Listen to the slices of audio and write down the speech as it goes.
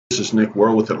This is Nick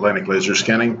Worrell with Atlantic Laser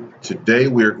Scanning. Today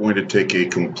we are going to take a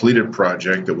completed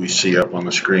project that we see up on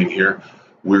the screen here.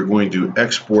 We're going to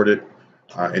export it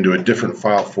into a different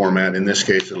file format. In this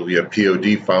case, it'll be a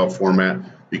POD file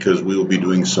format because we will be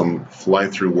doing some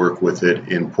fly-through work with it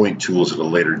in point tools at a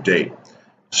later date.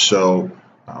 So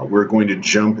we're going to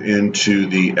jump into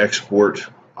the export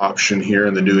option here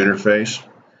in the new interface.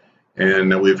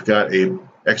 And we've got a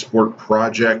export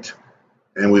project,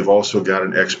 and we've also got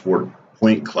an export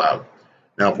point cloud.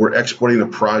 Now, if we're exporting the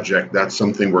project, that's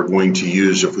something we're going to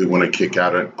use if we want to kick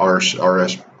out an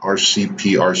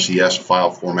RCP-RCS file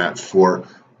format for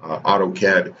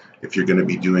AutoCAD. If you're going to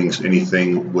be doing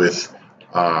anything with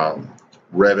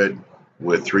Revit,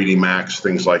 with 3D Max,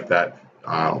 things like that,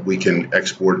 we can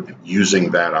export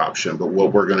using that option. But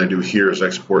what we're going to do here is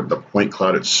export the point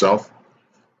cloud itself,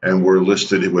 and we're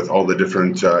listed with all the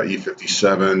different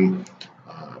E57,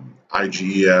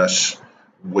 IGES.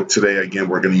 Today, again,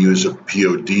 we're going to use a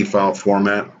POD file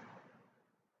format.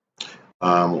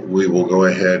 We will go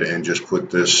ahead and just put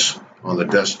this on the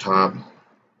desktop.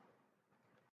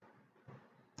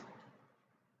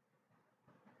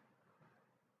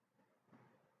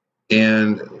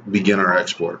 And begin our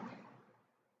export.